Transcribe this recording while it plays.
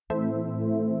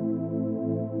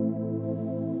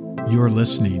You're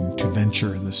listening to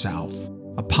Venture in the South,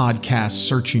 a podcast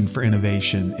searching for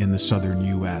innovation in the southern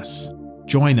U.S.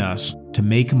 Join us to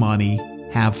make money,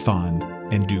 have fun,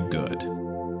 and do good.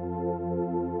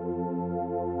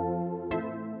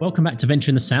 Welcome back to Venture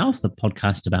in the South, a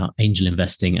podcast about angel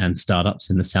investing and startups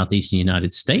in the southeastern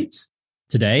United States.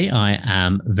 Today, I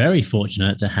am very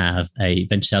fortunate to have a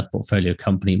Venture South portfolio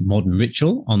company, Modern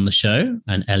Ritual, on the show.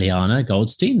 And Eliana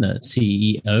Goldstein, the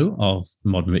CEO of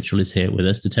Modern Ritual, is here with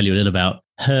us to tell you a little about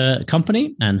her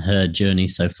company and her journey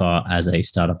so far as a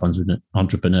startup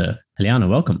entrepreneur. Eliana,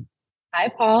 welcome. Hi,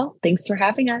 Paul. Thanks for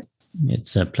having us.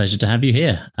 It's a pleasure to have you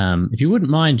here. If you wouldn't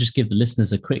mind, just give the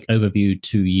listeners a quick overview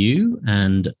to you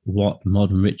and what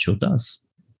Modern Ritual does.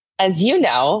 As you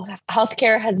know,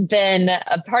 healthcare has been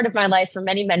a part of my life for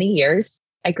many, many years.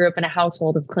 I grew up in a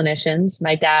household of clinicians.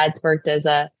 My dad's worked as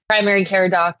a primary care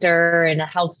doctor in a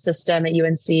health system at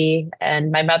UNC,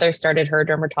 and my mother started her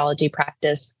dermatology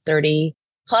practice 30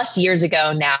 plus years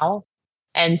ago now.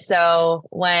 And so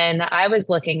when I was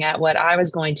looking at what I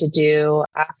was going to do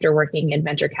after working in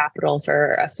venture capital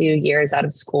for a few years out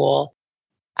of school,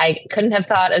 I couldn't have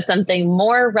thought of something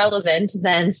more relevant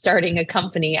than starting a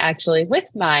company actually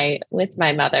with my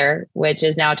mother, which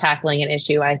is now tackling an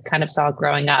issue I kind of saw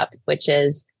growing up, which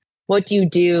is what do you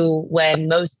do when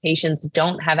most patients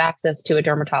don't have access to a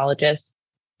dermatologist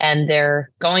and they're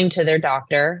going to their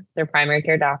doctor, their primary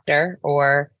care doctor,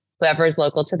 or whoever is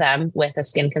local to them with a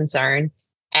skin concern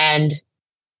and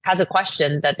has a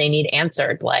question that they need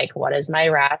answered, like, what is my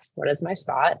rash? What is my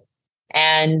spot?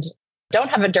 And don't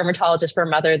have a dermatologist for a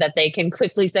mother that they can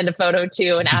quickly send a photo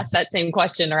to and ask that same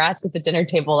question or ask at the dinner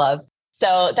table of.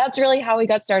 So that's really how we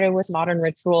got started with Modern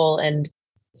Ritual and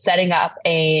setting up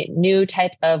a new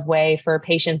type of way for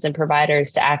patients and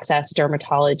providers to access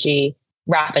dermatology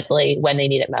rapidly when they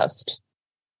need it most.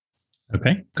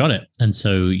 Okay, got it. And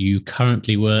so you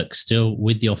currently work still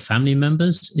with your family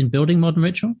members in building Modern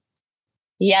Ritual?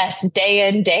 Yes, day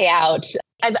in, day out.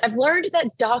 I've learned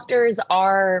that doctors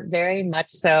are very much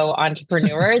so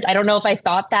entrepreneurs. I don't know if I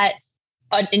thought that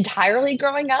entirely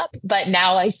growing up, but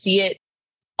now I see it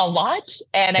a lot.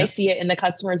 And I see it in the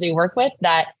customers we work with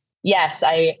that, yes,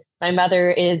 my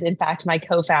mother is in fact my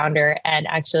co-founder. And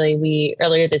actually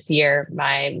earlier this year,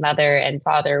 my mother and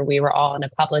father, we were all in a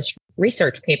published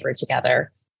research paper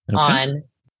together on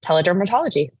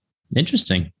Tele-Dermatology.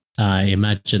 Interesting. I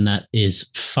imagine that is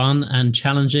fun and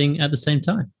challenging at the same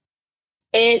time.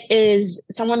 It is.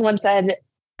 Someone once said,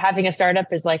 having a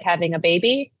startup is like having a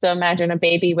baby. So imagine a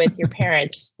baby with your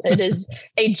parents. It is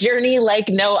a journey like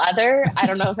no other. I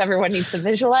don't know if everyone needs to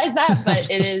visualize that, but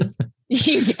it is,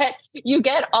 you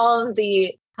get all of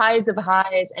the highs of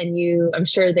highs and I'm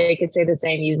sure they could say the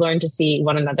same. You learn to see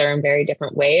one another in very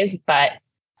different ways, but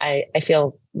I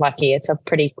feel lucky. It's a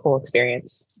pretty cool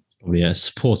experience. Probably a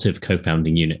supportive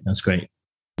co-founding unit. That's great.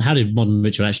 How did Modern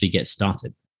Ritual actually get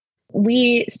started?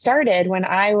 We started when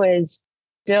I was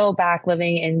still back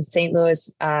living in St.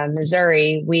 Louis,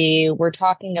 Missouri. We were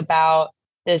talking about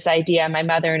this idea, my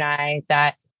mother and I,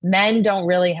 that men don't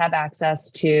really have access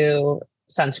to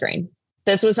sunscreen.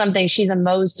 This was something, she's a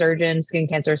Mohs surgeon, skin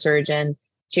cancer surgeon.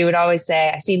 She would always say,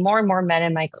 I see more and more men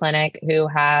in my clinic who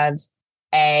have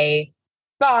a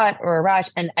spot or a rash,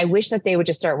 and I wish that they would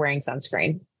just start wearing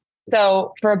sunscreen.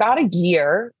 So for about a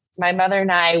year, my mother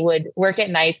and I would work at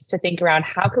nights to think around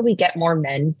how could we get more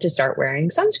men to start wearing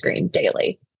sunscreen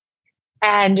daily.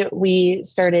 And we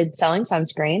started selling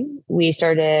sunscreen. We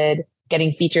started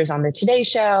getting features on the Today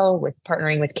Show, with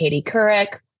partnering with Katie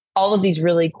Couric, all of these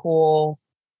really cool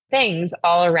things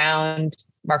all around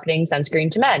marketing sunscreen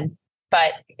to men.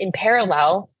 But in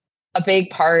parallel, a big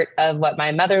part of what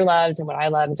my mother loves and what I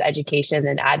love is education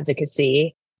and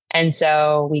advocacy. And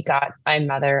so we got my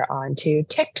mother onto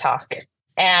TikTok.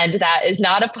 And that is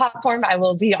not a platform, I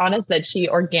will be honest, that she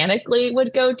organically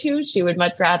would go to. She would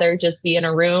much rather just be in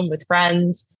a room with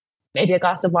friends, maybe a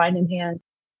glass of wine in hand.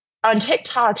 On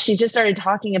TikTok, she just started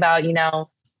talking about,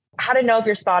 how to know if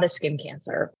your spot is skin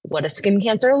cancer. What does skin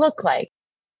cancer look like?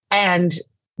 And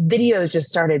videos just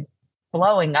started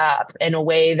blowing up in a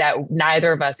way that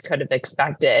neither of us could have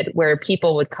expected, where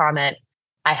people would comment,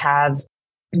 I have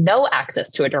no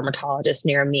access to a dermatologist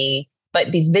near me,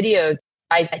 but these videos,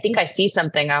 I think I see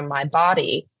something on my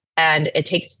body and it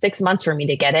takes 6 months for me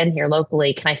to get in here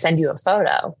locally. Can I send you a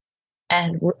photo?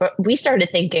 And we started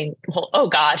thinking, well, oh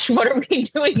gosh, what are we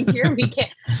doing here? We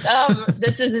can't,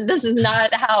 this is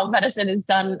not how medicine is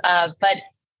done. But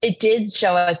it did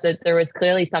show us that there was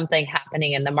clearly something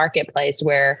happening in the marketplace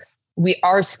where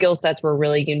our skill sets were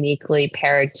really uniquely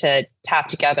paired to tap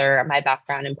together my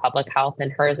background in public health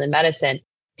and hers in medicine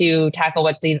to tackle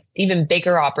what's the even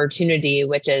bigger opportunity,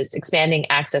 which is expanding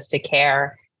access to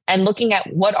care and looking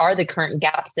at what are the current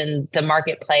gaps in the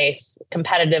marketplace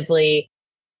competitively.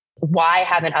 Why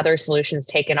haven't other solutions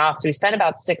taken off? So we spent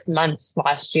about 6 months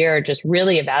last year just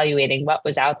really evaluating what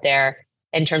was out there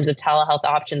in terms of telehealth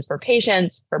options for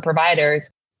patients, for providers.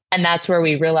 And that's where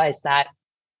we realized that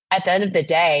at the end of the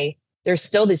day, there's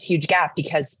still this huge gap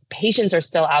because patients are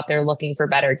still out there looking for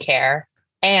better care.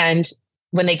 And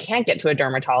when they can't get to a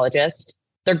dermatologist,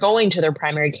 they're going to their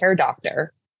primary care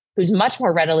doctor, who's much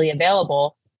more readily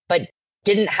available, but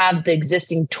didn't have the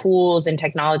existing tools and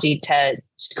technology to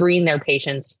screen their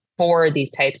patients for these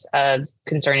types of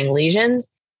concerning lesions.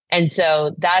 And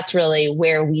so that's really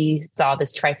where we saw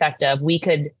this trifecta of we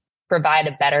could provide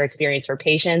a better experience for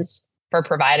patients, for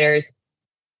providers,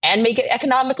 and make it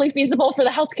economically feasible for the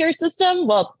healthcare system.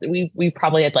 Well, we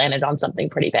probably had landed on something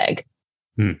pretty big.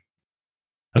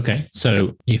 Okay.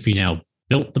 So if you now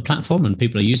built the platform and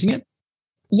people are using it?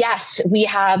 Yes, we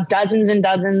have dozens and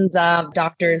dozens of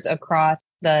doctors across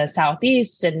the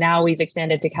Southeast. And now we've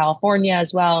expanded to California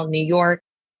as well, New York,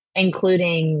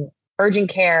 including urgent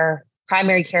care,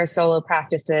 primary care solo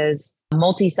practices,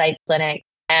 multi-site clinic.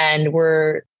 And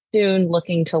we're soon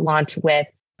looking to launch with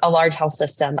a large health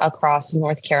system across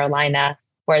North Carolina,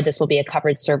 where this will be a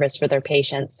covered service for their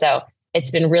patients. So it's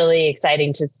been really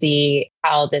exciting to see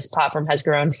how this platform has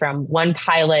grown from one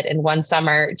pilot in one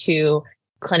summer to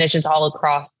clinicians all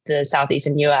across the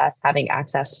Southeastern US having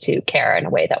access to care in a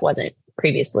way that wasn't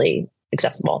previously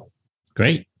accessible.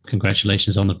 Great.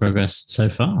 Congratulations on the progress so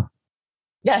far.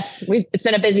 Yes, it's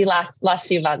been a busy last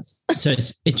few months. So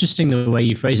it's interesting the way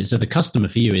you phrase it. So the customer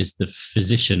for you is the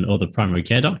physician or the primary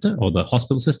care doctor or the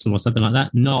hospital system or something like that,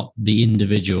 not the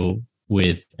individual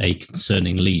with a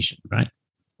concerning lesion, right?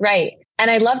 Right.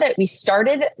 And I love that we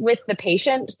started with the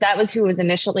patient. That was who was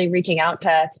initially reaching out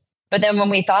to us. But then when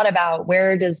we thought about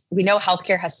we know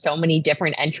healthcare has so many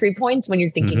different entry points when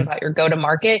you're thinking about your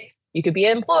go-to-market. You could be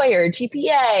an employer,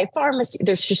 TPA, pharmacy.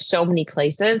 There's just so many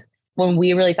places. When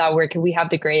we really thought, where can we have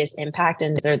the greatest impact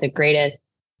and the greatest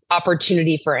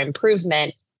opportunity for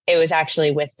improvement, it was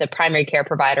actually with the primary care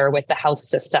provider, with the health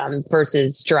system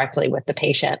versus directly with the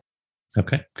patient.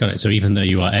 Okay, got it. So even though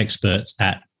you are experts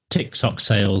at TikTok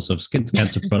sales of skin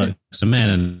cancer products for men,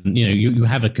 and you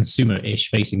have a consumer-ish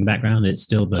facing background, it's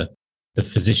still the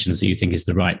physicians that you think is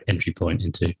the right entry point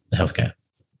into the healthcare.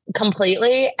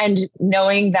 Completely. And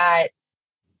knowing that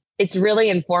it's really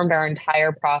informed our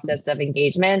entire process of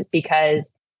engagement,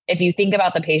 because if you think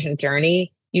about the patient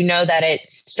journey, you know that it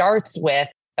starts with,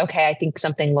 okay, I think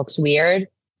something looks weird,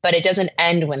 but it doesn't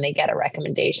end when they get a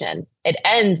recommendation. It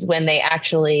ends when they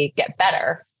actually get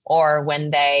better or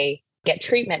when they get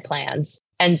treatment plans.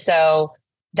 And so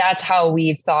that's how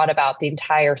we've thought about the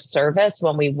entire service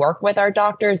when we work with our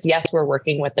doctors. Yes, we're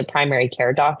working with the primary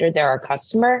care doctor. They're our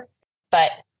customer,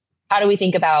 but how do we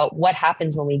think about what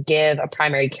happens when we give a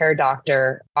primary care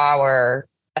doctor our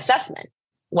assessment?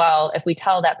 Well, if we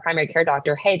tell that primary care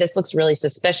doctor, hey, this looks really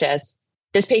suspicious,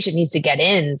 this patient needs to get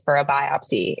in for a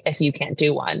biopsy if you can't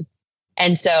do one.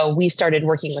 And so we started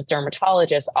working with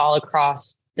dermatologists all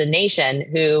across the nation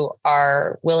who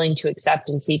are willing to accept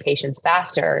and see patients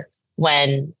faster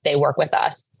when they work with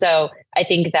us. So I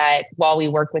think that while we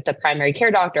work with the primary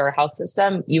care doctor or health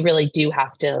system, you really do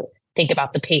have to think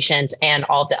about the patient and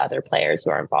all the other players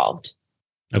who are involved.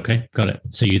 Okay, got it.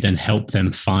 So you then help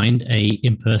them find a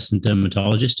in-person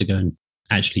dermatologist to go and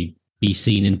actually be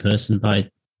seen in person by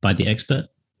the expert?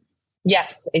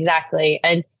 Yes, exactly.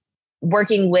 And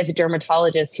working with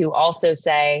dermatologists who also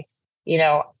say,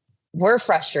 we're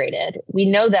frustrated. We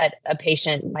know that a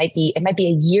patient it might be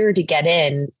a year to get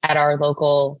in at our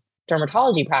local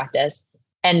dermatology practice.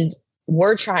 And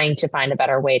we're trying to find a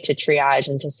better way to triage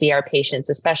and to see our patients,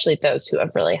 especially those who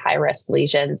have really high risk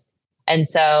lesions. And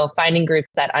so finding groups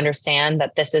that understand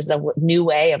that this is a new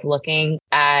way of looking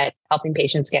at helping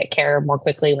patients get care more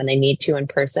quickly when they need to in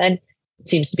person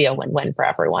seems to be a win-win for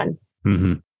everyone.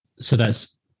 Mm-hmm. So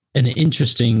that's an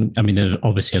interesting, there are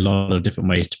obviously a lot of different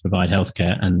ways to provide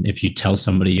healthcare. And if you tell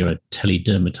somebody you're a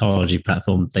tele-dermatology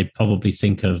platform, they probably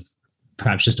think of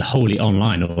perhaps just a wholly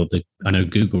online, I know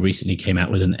Google recently came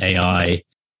out with an AI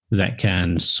that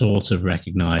can sort of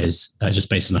recognize just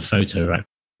based on a photo, right?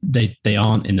 They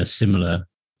aren't in a similar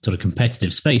sort of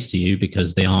competitive space to you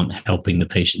because they aren't helping the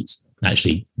patients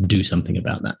actually do something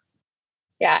about that.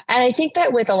 Yeah. And I think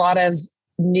that with a lot of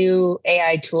new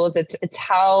AI tools, it's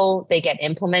how they get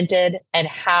implemented and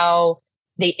how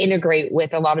they integrate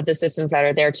with a lot of the systems that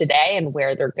are there today and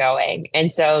where they're going.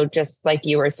 And so just like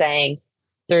you were saying,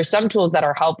 there's some tools that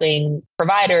are helping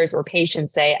providers or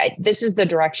patients say, this is the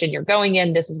direction you're going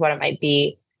in. This is what it might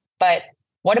be. But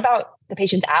What about the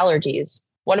patient's allergies?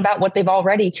 What about what they've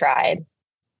already tried?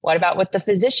 What about what the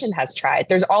physician has tried?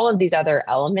 There's all of these other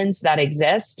elements that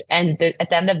exist. And at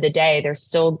the end of the day, they're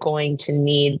still going to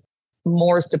need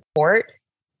more support,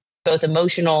 both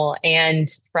emotional and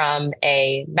from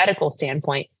a medical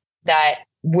standpoint, that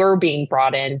we're being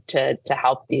brought in to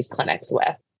help these clinics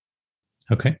with.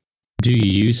 Okay. Do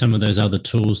you use some of those other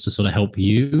tools to sort of help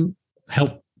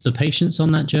the patients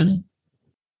on that journey?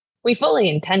 We fully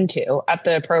intend to at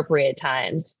the appropriate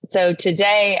times. So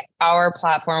today, our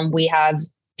platform, we have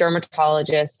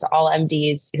dermatologists, all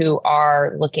MDs who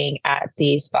are looking at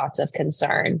these spots of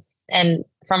concern. And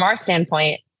from our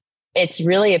standpoint, it's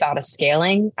really about a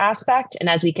scaling aspect. And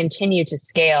as we continue to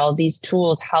scale, these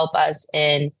tools help us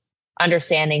in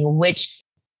understanding which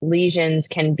lesions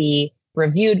can be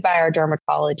reviewed by our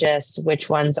dermatologists, which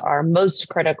ones are most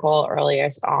critical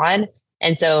earliest on.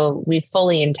 And so we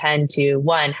fully intend to,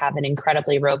 one, have an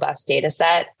incredibly robust data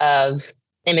set of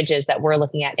images that we're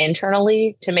looking at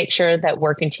internally to make sure that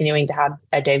we're continuing to have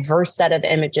a diverse set of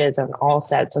images on all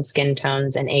sets of skin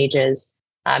tones and ages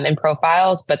and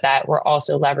profiles, but that we're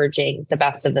also leveraging the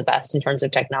best of the best in terms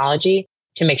of technology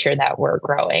to make sure that we're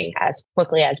growing as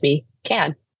quickly as we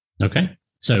can. Okay.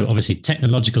 So obviously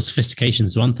technological sophistication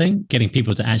is one thing. Getting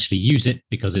people to actually use it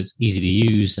because it's easy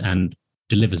to use and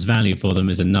delivers value for them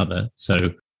is another. So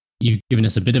you've given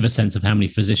us a bit of a sense of how many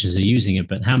physicians are using it,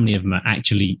 but how many of them are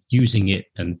actually using it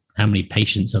and how many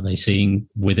patients are they seeing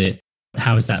with it?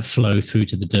 How is that flow through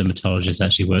to the dermatologist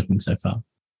actually working so far?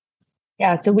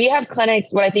 Yeah, so we have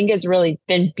clinics. What I think has really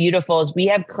been beautiful is we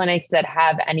have clinics that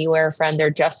have anywhere from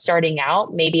they're just starting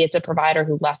out. Maybe it's a provider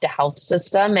who left a health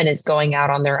system and is going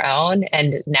out on their own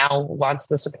and now wants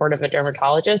the support of a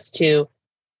dermatologist, to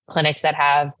clinics that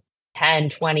have 10,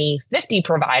 20, 50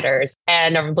 providers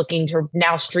and are looking to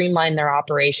now streamline their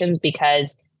operations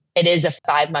because it is a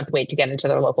 5-month wait to get into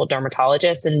their local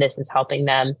dermatologist. And this is helping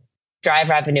them drive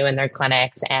revenue in their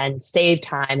clinics and save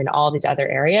time in all these other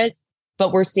areas.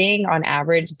 But we're seeing on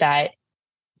average that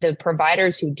the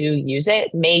providers who do use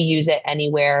it may use it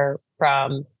anywhere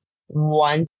from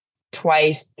 1,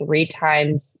 2, 3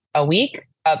 times a week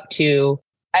up to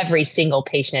every single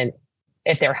patient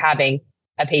if they're having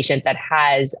a patient that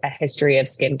has a history of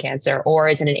skin cancer or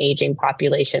is in an aging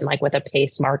population, like with a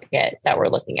PACE market that we're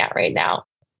looking at right now.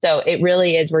 So it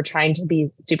really is, we're trying to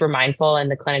be super mindful in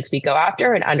the clinics we go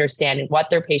after and understanding what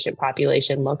their patient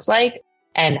population looks like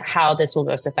and how this will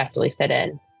most effectively fit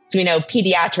in. So we know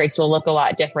pediatrics will look a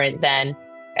lot different than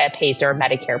a PACE or a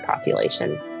Medicare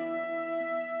population.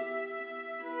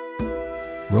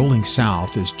 Rolling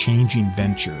South is changing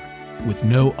venture with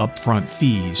no upfront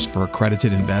fees for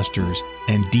accredited investors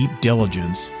and deep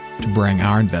diligence to bring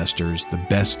our investors the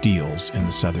best deals in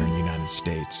the Southern United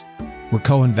States. We're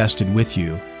co-invested with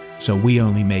you, so we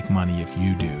only make money if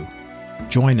you do.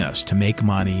 Join us to make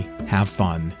money, have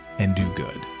fun, and do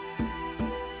good.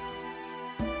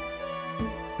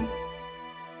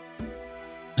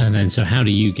 And then, so how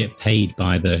do you get paid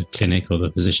by the clinic or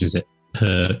the physician? Is it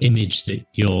per image that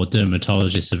your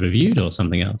dermatologists have reviewed or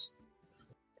something else?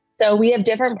 So we have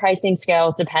different pricing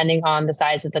scales depending on the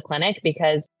size of the clinic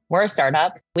because we're a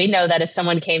startup. We know that if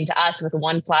someone came to us with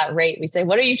one flat rate, we say,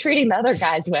 what are you treating the other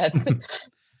guys with?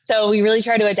 So we really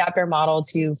try to adapt our model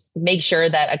to make sure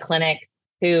that a clinic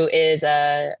who is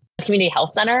a community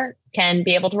health center can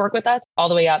be able to work with us all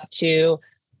the way up to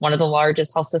one of the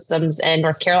largest health systems in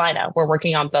North Carolina. We're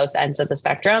working on both ends of the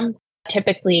spectrum.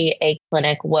 Typically, a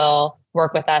clinic will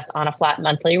work with us on a flat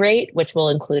monthly rate, which will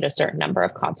include a certain number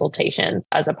of consultations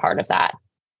as a part of that.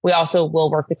 We also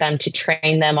will work with them to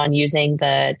train them on using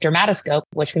the dermatoscope,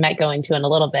 which we might go into in a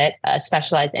little bit, a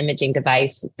specialized imaging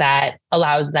device that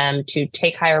allows them to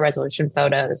take higher resolution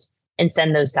photos and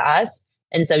send those to us.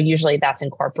 And so usually that's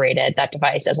incorporated, that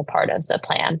device, as a part of the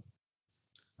plan.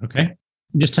 Okay.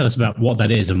 Just tell us about what that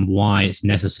is and why it's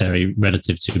necessary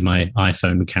relative to my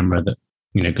iPhone camera that,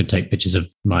 could take pictures of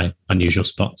my unusual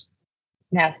spots.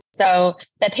 Yes. So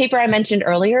that paper I mentioned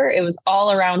earlier, it was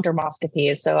all around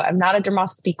dermoscopy. So I'm not a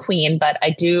dermoscopy queen, but I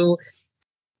do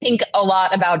think a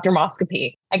lot about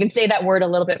dermoscopy. I can say that word a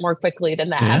little bit more quickly than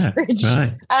the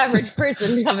average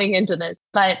person coming into this.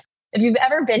 But if you've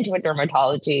ever been to a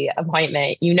dermatology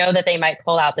appointment, you know that they might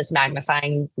pull out this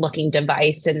magnifying looking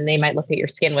device and they might look at your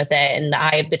skin with it in the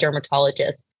eye of the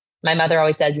dermatologist. My mother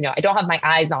always says, I don't have my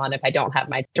eyes on if I don't have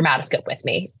my dermatoscope with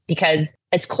me, because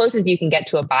as close as you can get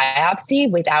to a biopsy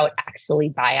without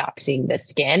actually biopsying the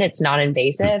skin, it's not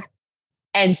invasive.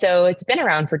 And so it's been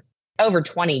around for over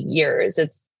 20 years.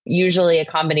 It's usually a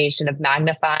combination of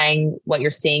magnifying what you're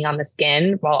seeing on the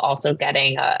skin while also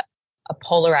getting a a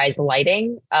polarized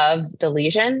lighting of the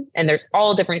lesion. And there's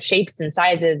all different shapes and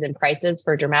sizes and prices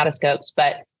for dermatoscopes.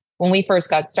 But when we first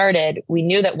got started, we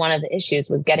knew that one of the issues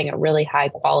was getting a really high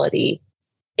quality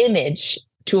image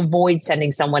to avoid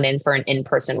sending someone in for an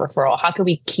in-person referral. How can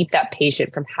we keep that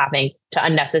patient from having to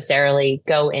unnecessarily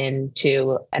go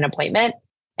into an appointment?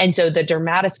 And so the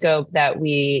dermatoscope that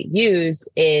we use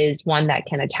is one that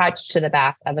can attach to the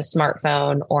back of a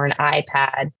smartphone or an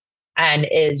iPad and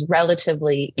is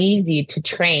relatively easy to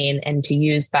train and to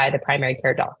use by the primary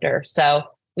care doctor. So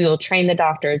we will train the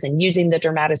doctors in using the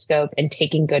dermatoscope and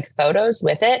taking good photos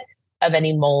with it of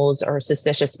any moles or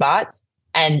suspicious spots.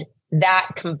 And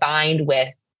that combined with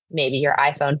maybe your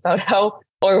iPhone photo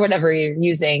or whatever you're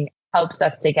using helps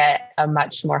us to get a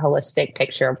much more holistic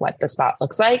picture of what the spot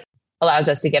looks like, allows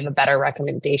us to give a better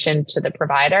recommendation to the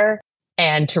provider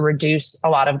and to reduce a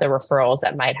lot of the referrals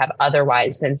that might have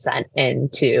otherwise been sent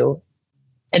into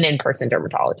an in-person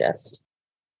dermatologist.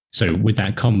 So with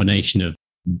that combination of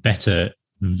better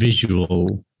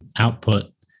visual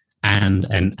output and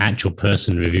an actual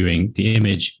person reviewing the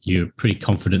image, you're pretty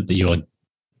confident that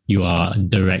you are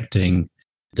directing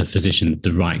the physician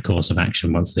the right course of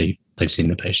action once they've seen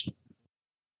the patient.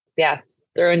 Yes,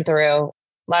 through and through.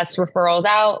 Less referrals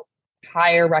out,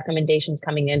 higher recommendations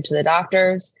coming into the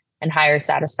doctors, and higher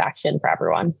satisfaction for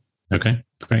everyone. Okay,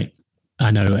 great.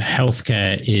 I know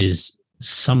healthcare is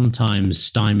sometimes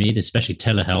stymied, especially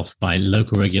telehealth, by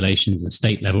local regulations and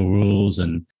state level rules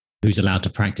and who's allowed to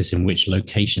practice in which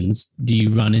locations. Do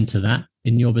you run into that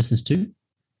in your business too?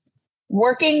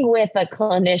 Working with a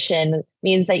clinician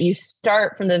means that you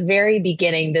start from the very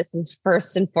beginning. This is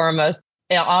first and foremost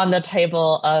on the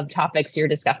table of topics you're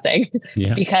discussing,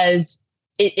 because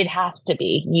it has to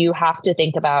be. You have to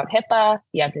think about HIPAA,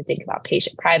 you have to think about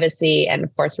patient privacy, and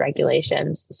of course,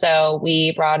 regulations. So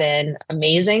we brought in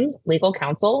amazing legal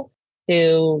counsel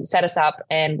to set us up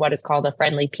in what is called a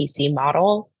friendly PC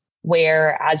model,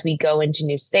 where as we go into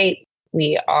new states,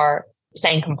 we are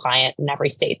staying compliant in every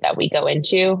state that we go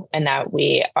into, and that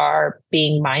we are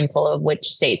being mindful of which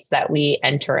states that we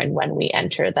enter and when we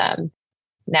enter them.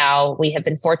 Now, we have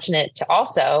been fortunate to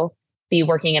also be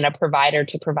working in a provider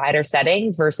to provider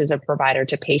setting versus a provider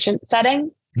to patient setting,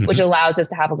 which allows us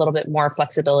to have a little bit more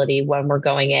flexibility when we're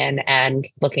going in and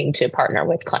looking to partner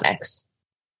with clinics.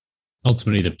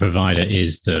 Ultimately, the provider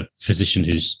is the physician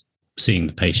who's seeing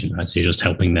the patient, right? So you're just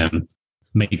helping them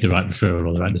make the right referral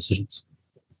or the right decisions.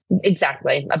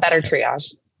 Exactly. A better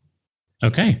triage.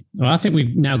 Okay. Well, I think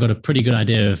we've now got a pretty good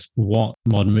idea of what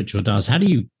Modern Ritual does. How do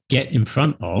you get in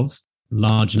front of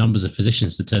large numbers of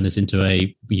physicians to turn this into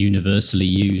a universally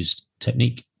used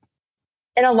technique?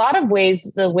 In a lot of ways,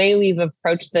 the way we've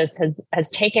approached this has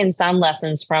taken some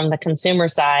lessons from the consumer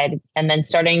side and then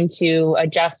starting to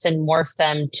adjust and morph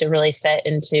them to really fit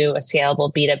into a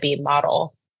scalable B2B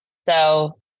model.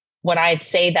 So when I'd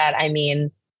say that, I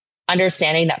mean,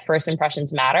 understanding that first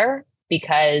impressions matter,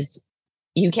 because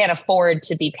you can't afford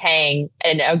to be paying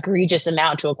an egregious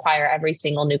amount to acquire every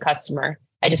single new customer.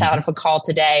 I just had a call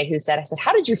today who said,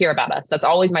 how did you hear about us? That's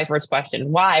always my first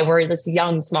question. Why? We're this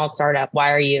young, small startup.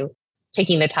 Why are you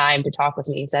taking the time to talk with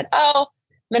me? He said, I'm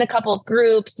in a couple of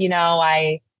groups.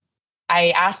 I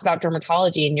asked about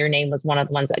dermatology and your name was one of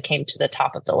the ones that came to the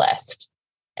top of the list.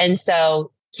 And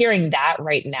so hearing that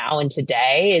right now and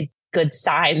today is a good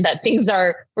sign that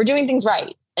we're doing things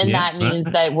right. And that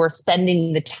means that we're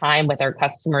spending the time with our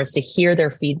customers to hear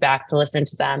their feedback, to listen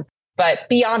to them. But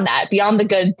beyond that, beyond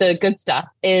the good stuff,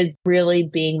 is really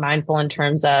being mindful in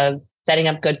terms of setting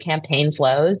up good campaign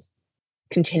flows,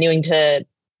 continuing to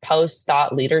post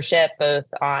thought leadership, both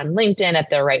on LinkedIn at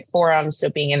the right forums, so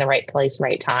being in the right place,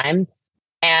 right time,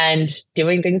 and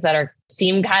doing things that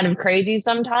seem kind of crazy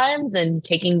sometimes and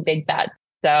taking big bets.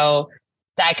 So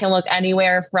that can look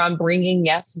anywhere from bringing,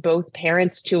 both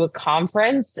parents to a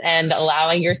conference and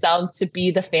allowing yourselves to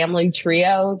be the family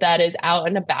trio that is out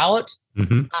and about,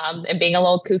 and being a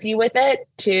little kooky with it,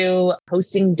 to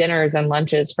hosting dinners and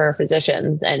lunches for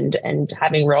physicians and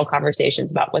having real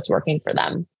conversations about what's working for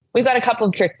them. We've got a couple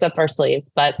of tricks up our sleeve,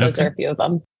 but those are a few of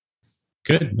them.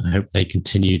 Good. I hope they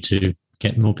continue to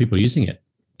get more people using it.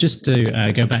 Just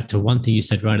to go back to one thing you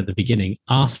said right at the beginning,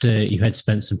 after you had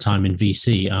spent some time in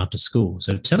VC after school.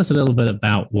 So tell us a little bit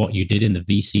about what you did in the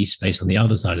VC space on the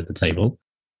other side of the table,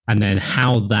 and then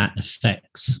how that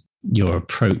affects your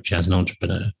approach as an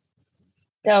entrepreneur.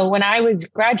 So when I was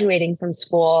graduating from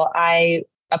school, I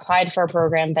applied for a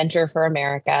program, Venture for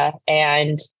America.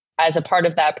 And as a part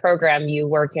of that program, you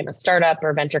work in a startup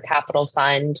or venture capital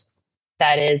fund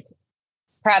that is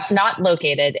perhaps not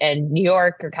located in New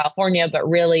York or California, but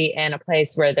really in a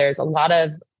place where there's a lot of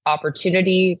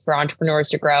opportunity for entrepreneurs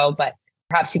to grow, but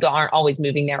perhaps people aren't always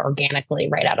moving there organically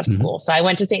right out of school. So I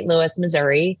went to St. Louis,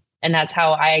 Missouri, and that's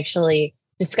how I actually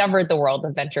discovered the world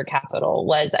of venture capital.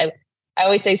 I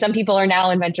always say some people are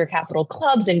now in venture capital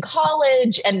clubs in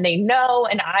college and they know,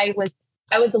 and I was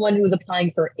the one who was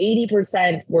applying for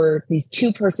 80% were these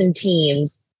 2-person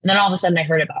teams. And then all of a sudden I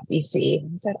heard about VC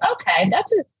and said, okay,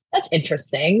 that's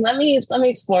interesting. Let me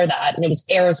explore that. And it was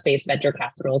aerospace venture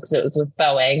capital because it was with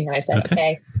Boeing. And I said,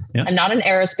 okay, yeah. I'm not an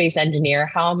aerospace engineer.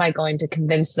 How am I going to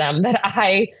convince them that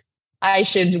I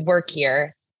should work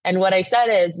here? And what I said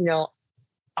is,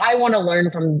 I want to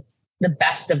learn from the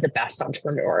best of the best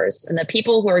entrepreneurs, and the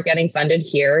people who are getting funded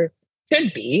here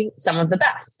should be some of the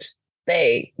best.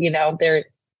 They're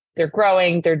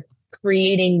growing, they're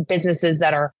creating businesses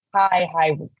that are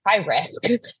high risk.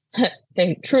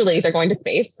 They're going to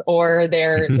space, or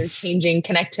they're changing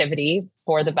connectivity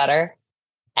for the better.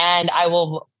 And I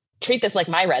will treat this like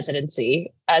my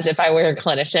residency, as if I were a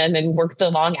clinician, and work the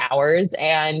long hours,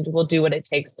 and will do what it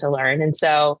takes to learn. And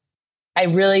so I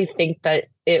really think that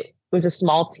it was a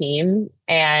small team,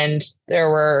 and there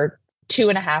were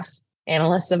 2.5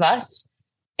 analysts of us.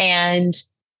 And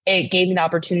it gave me the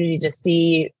opportunity to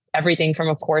see everything from,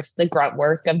 of course, the grunt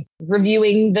work of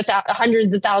reviewing the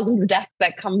hundreds of thousands of decks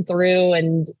that come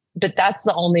through. But that's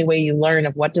the only way you learn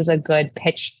of what does a good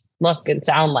pitch look and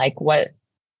sound like, what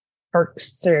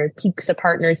perks or piques a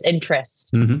partner's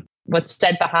interest, what's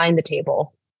said behind the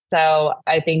table. So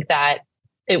I think that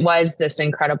it was this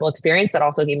incredible experience that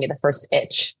also gave me the first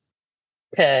itch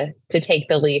to take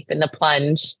the leap and the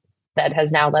plunge that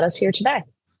has now led us here today.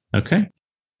 Okay.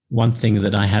 One thing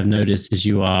that I have noticed is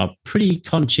you are pretty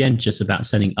conscientious about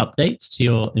sending updates to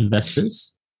your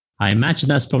investors. I imagine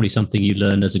that's probably something you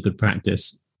learned as a good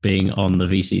practice being on the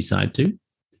VC side too.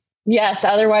 Yes.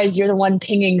 Otherwise, you're the one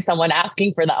pinging someone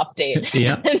asking for the update.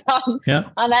 Yeah.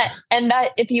 On that. And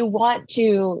that if you want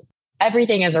to,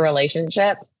 everything is a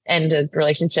relationship, and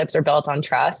relationships are built on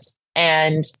trust.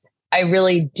 And I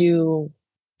really do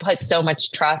put so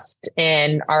much trust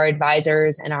in our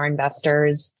advisors and our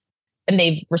investors. And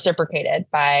they've reciprocated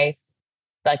by,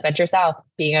 like, Venture South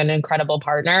being an incredible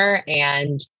partner.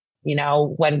 And,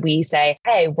 when we say,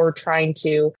 hey, we're trying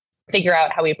to figure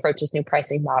out how we approach this new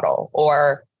pricing model,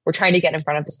 or we're trying to get in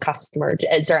front of this customer,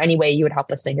 is there any way you would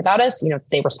help us think about us?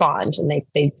 They respond, and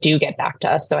they do get back to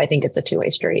us. So I think it's a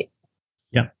two-way street.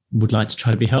 Yeah. Would like to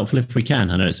try to be helpful if we can.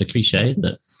 I know it's a cliche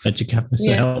that venture capitalists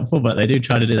are helpful, but they do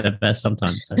try to do their best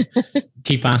sometimes. So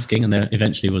keep asking, and they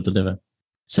eventually will deliver.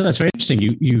 So that's very interesting.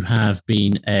 You have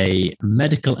been a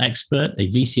medical expert, a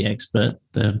VC expert,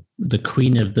 the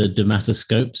queen of the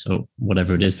dermatoscopes, or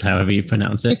whatever it is, however you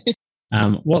pronounce it.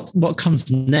 What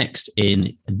comes next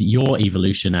in your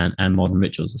evolution and modern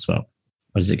rituals as well?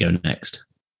 Where does it go next?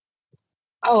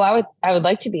 Oh, I would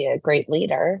like to be a great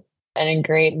leader and a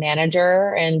great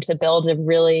manager, and to build a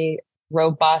really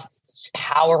robust,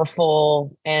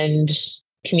 powerful, and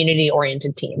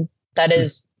community-oriented team. That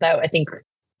I think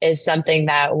is something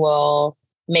that will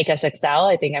make us excel.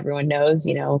 I think everyone knows,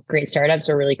 great startups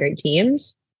are really great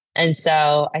teams. And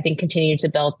so I think continue to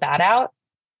build that out,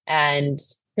 and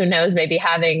who knows, maybe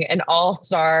having an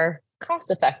all-star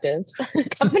cost-effective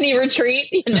company retreat,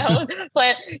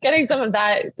 but getting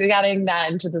that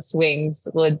into the swings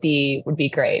would be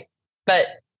great. But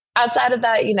outside of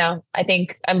that, I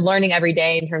think I'm learning every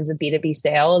day in terms of B2B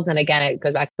sales. And again, it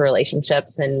goes back to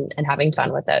relationships and having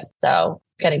fun with it. So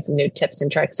getting some new tips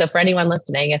and tricks. So for anyone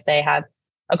listening, if they have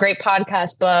a great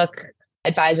podcast, book,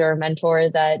 advisor, or mentor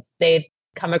that they've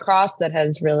come across that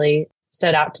has really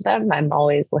stood out to them, I'm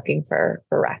always looking for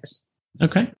recs.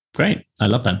 Okay, great. I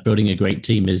love that. Building a great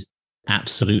team is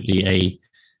absolutely a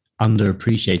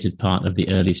underappreciated part of the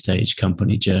early stage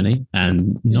company journey,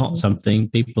 and not something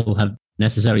people have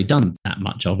necessarily done that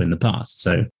much of in the past.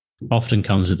 So often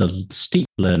comes with a steep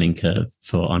learning curve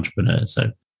for entrepreneurs.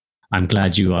 So I'm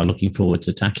glad you are looking forward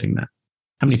to tackling that.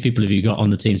 How many people have you got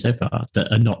on the team so far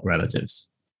that are not relatives?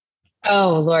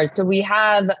 Oh, Lord. So we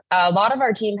have a lot of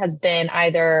our team has been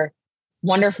either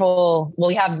wonderful. Well,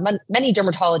 we have many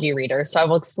dermatology readers, so I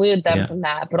will exclude them from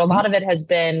that. But a lot of it has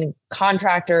been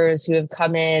contractors who have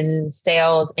come in,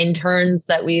 sales interns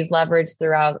that we've leveraged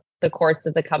throughout the course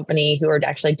of the company, who are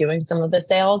actually doing some of the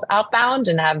sales outbound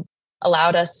and have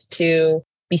allowed us to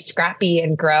be scrappy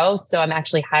and grow. So I'm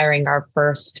actually hiring our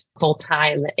first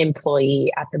full-time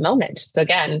employee at the moment. So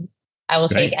again, I will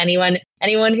take anyone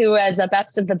who has the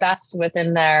best of the best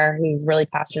within there, who's really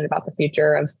passionate about the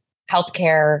future of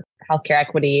healthcare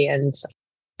equity, and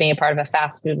being a part of a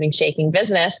fast-moving, shaking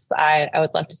business. I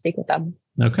would love to speak with them.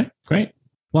 Okay, great.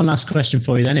 One last question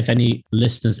for you then. If any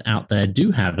listeners out there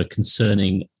do have a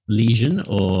concerning lesion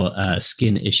or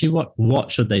skin issue,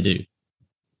 what should they do?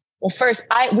 Well, first,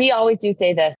 we always do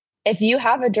say this. If you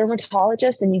have a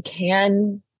dermatologist and you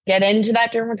can get into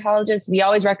that dermatologist, we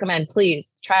always recommend,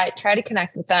 please try to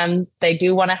connect with them. They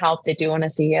do want to help. They do want to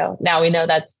see you. Now, we know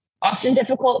that's often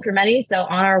difficult for many. So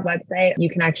on our website, you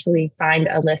can actually find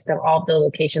a list of all of the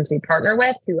locations we partner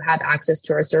with who have access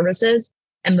to our services.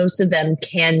 And most of them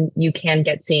you can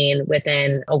get seen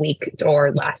within a week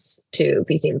or less to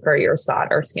be seen for your spot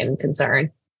or skin concern.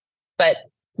 But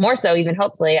more so, even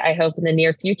hopefully, I hope in the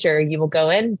near future, you will go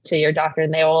in to your doctor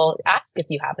and they will ask if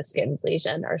you have a skin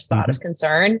lesion or spot of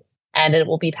concern, and it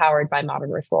will be powered by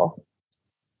Modern Ritual.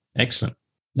 Excellent.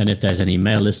 And if there's any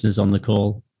male listeners on the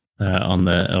call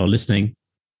or listening,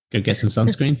 go get some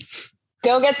sunscreen.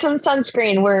 Go get some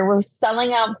sunscreen. We're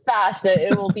selling out fast.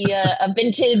 It will be a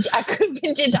vintage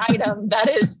item that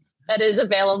is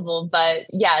available. But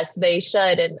yes, they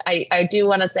should. And I do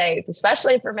want to say,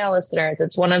 especially for male listeners,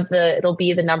 it'll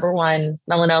be the number one,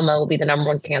 melanoma will be the number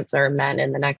one cancer in men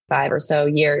in the next 5 or so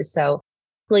years. So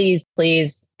please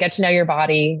get to know your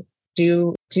body,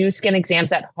 do skin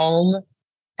exams at home,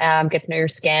 get to know your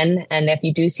skin. And if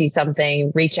you do see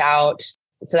something, reach out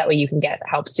so that way you can get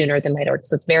help sooner than later.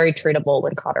 So it's very treatable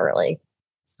when caught early.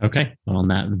 Okay. Well, on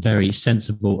that very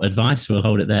sensible advice, we'll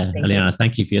hold it there. Eliana,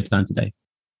 thank you for your time today.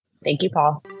 Thank you,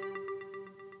 Paul.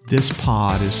 This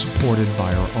pod is supported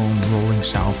by our own Rolling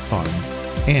South Fund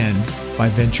and by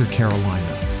Venture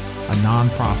Carolina, a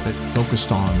nonprofit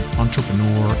focused on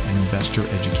entrepreneur and investor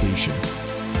education.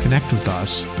 Connect with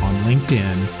us on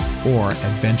LinkedIn or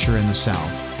at Venture in the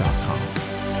South.